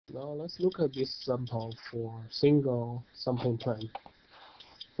Now let's look at this sample for single sampling plan.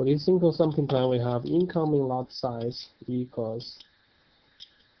 For this single sampling plan, we have incoming lot size equals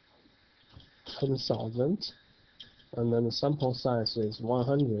 10,000, and then the sample size is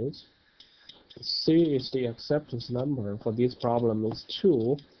 100. C is the acceptance number for this problem is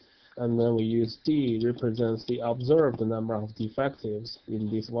 2, and then we use D represents the observed number of defectives in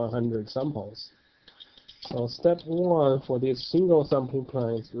these 100 samples. So step 1 for this single sampling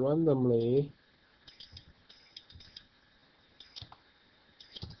plan is randomly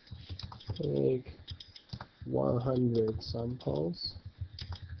take 100 samples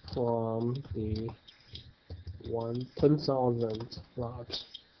from the 10,000 lot.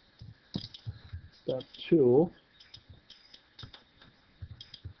 Step 2,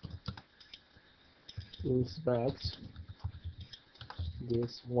 inspect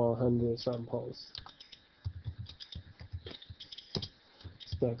these 100 samples.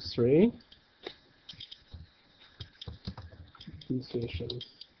 Step 3, decision.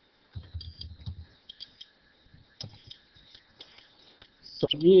 So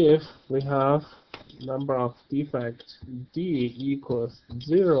if we have number of defects D equals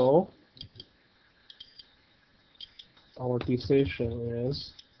 0, our decision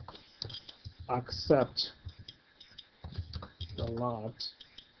is accept the lot,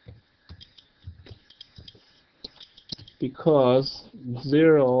 because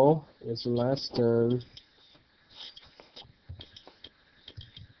 0 is less than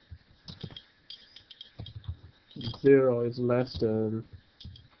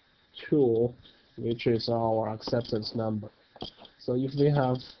 2, which is our acceptance number. So if we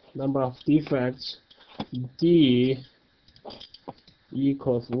have number of defects D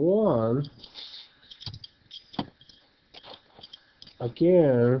equals 1,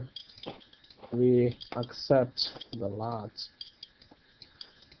 again we accept the lot,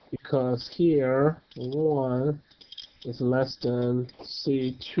 because here 1 is less than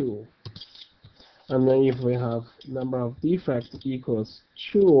C2. And then if we have number of defects equals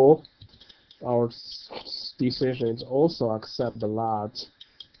 2, our decision is also accept the lot,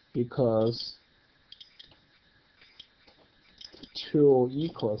 because 2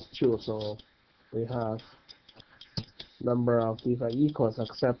 equals 2. So we have number of defects equals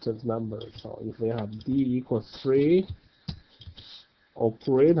acceptance number. So if we have D equals 3,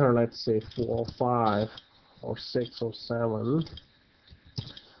 operator, let's say 4 or 5 or 6 or 7,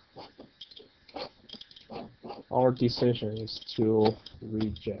 our decision is to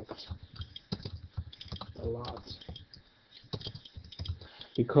reject a lot,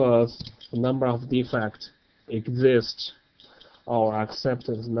 because the number of defects exists our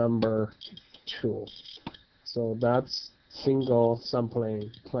acceptance number 2. So that's single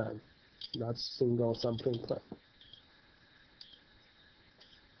sampling plan. That's single sampling plan.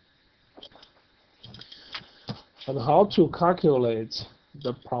 And how to calculate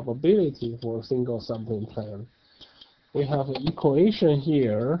the probability for single sampling plan? We have an equation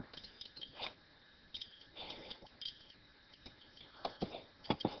here.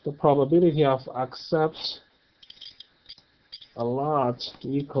 The probability of accept a lot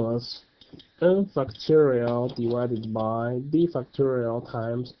equals n factorial divided by d factorial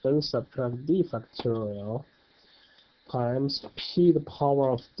times n subtract d factorial times p the power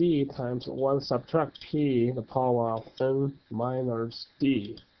of d times 1 subtract p the power of n minus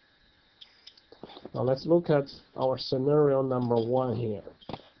d. Now let's look at our scenario number 1 here.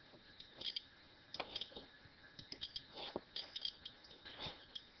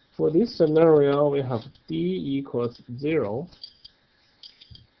 For this scenario, we have d equals 0,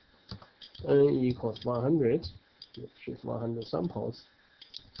 n equals 100, which is 100 samples.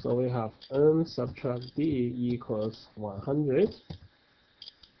 So we have n subtract d equals 100.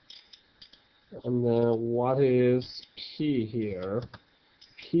 And then what is p here?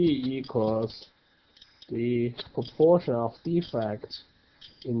 P equals the proportion of defect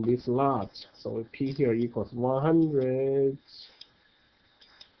in this lot. So P here equals 100.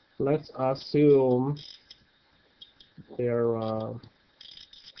 Let's assume there are,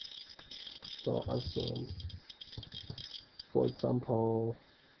 for example,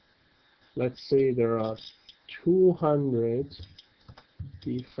 let's say there are 200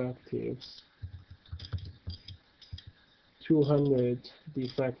 defectives. 200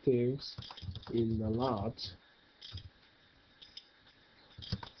 defectives in the lot.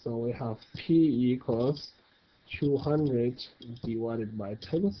 So we have P equals 200 divided by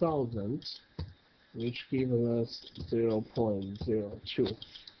 10,000, which gives us 0.02.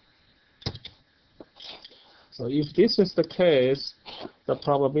 So if this is the case, the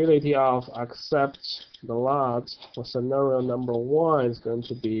probability of accept the lot for scenario number 1 is going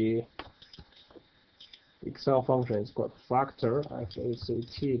to be Excel function is called factor, fact,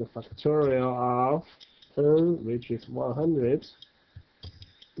 the factorial of n, which is 100,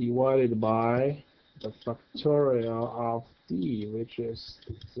 divided by the factorial of d, which is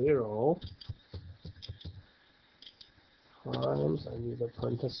 0, times, I need a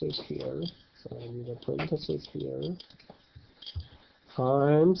parenthesis here, so I need a parenthesis here,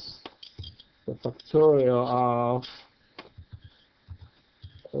 times the factorial of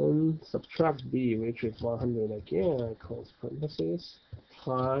n subtract b, which is 100 again, I close parenthesis,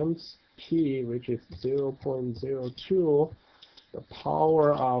 times p, which is 0.02, the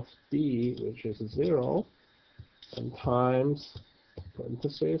power of d, which is 0, and times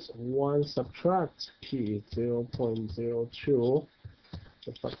parenthesis 1 subtract p, 0.02,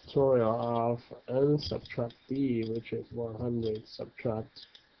 the factorial of n subtract d, which is 100 subtract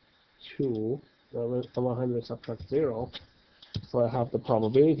 2, 100 subtract 0. So I have the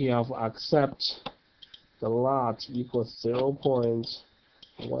probability of accept the lot equals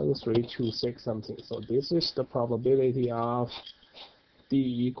 0.1326 something. So this is the probability of d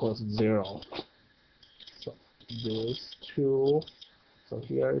equals 0. So these two. So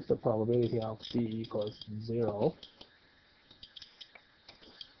here is the probability of d equals 0.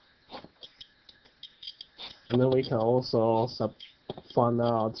 And then we can also find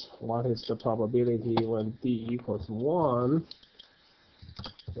out what is the probability when d equals 1.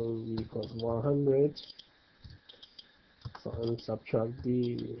 So equals 100. So n subtract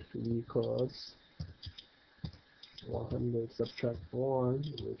d equals 100 subtract 1,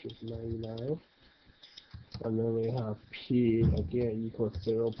 which is 99. And then we have p again equals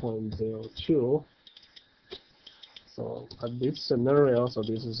 0.02. So at this scenario, so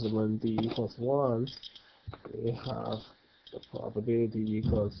this is when d equals 1, we have the probability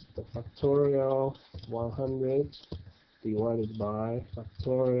equals the factorial 100 divided by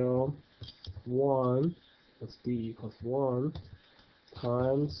factorial 1, that's d equals 1,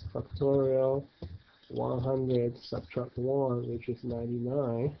 times factorial 100 subtract 1, which is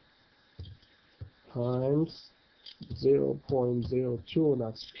 99, times 0.02,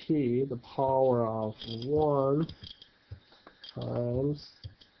 that's p, the power of 1, times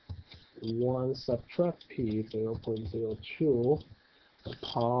 1 subtract p, 0.02, the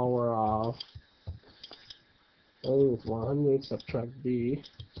power of n is 100 subtract d,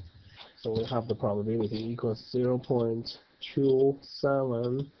 so we have the probability equals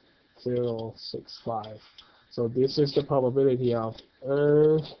 0.27065. So this is the probability of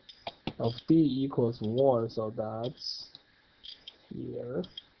n of d equals 1, so that's here.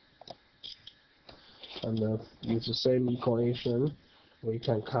 And then use the same equation, we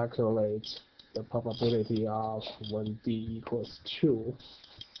can calculate the probability of when d equals 2,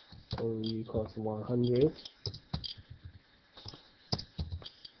 n equals 100,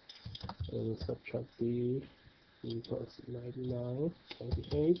 and subtract d equals 99,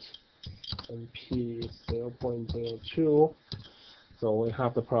 98, and p is 0.02. So we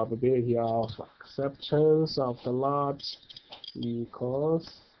have the probability of acceptance of the lot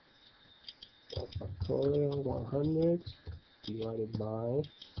equals factorial 100 divided by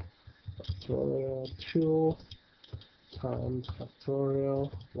factorial 2 times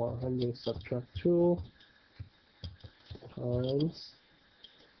factorial 100 subtract 2 times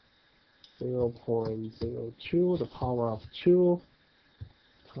 0.02, the power of 2,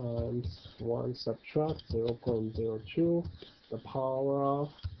 times 1 subtract 0.02, the power of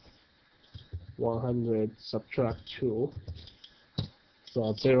 100 subtract 2,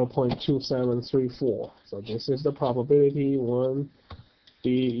 so 0.2734. So this is the probability when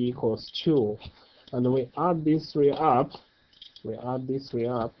d equals 2. And we add these three up.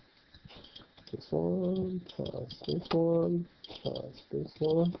 This one plus this one plus this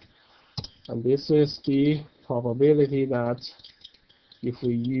one. And this is the probability that if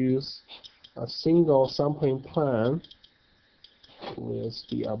we use a single sampling plan with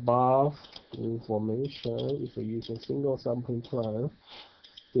the above information, if we use a single sampling plan,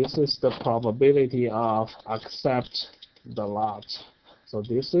 this is the probability of accept the lot. So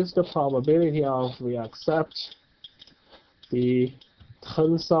this is the probability of we accept the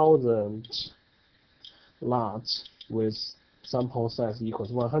 10,000 lots with sample size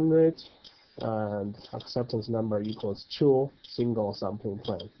equals 100 and acceptance number equals 2, single sampling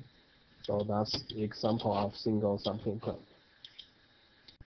plan. So that's the example of single sampling plan.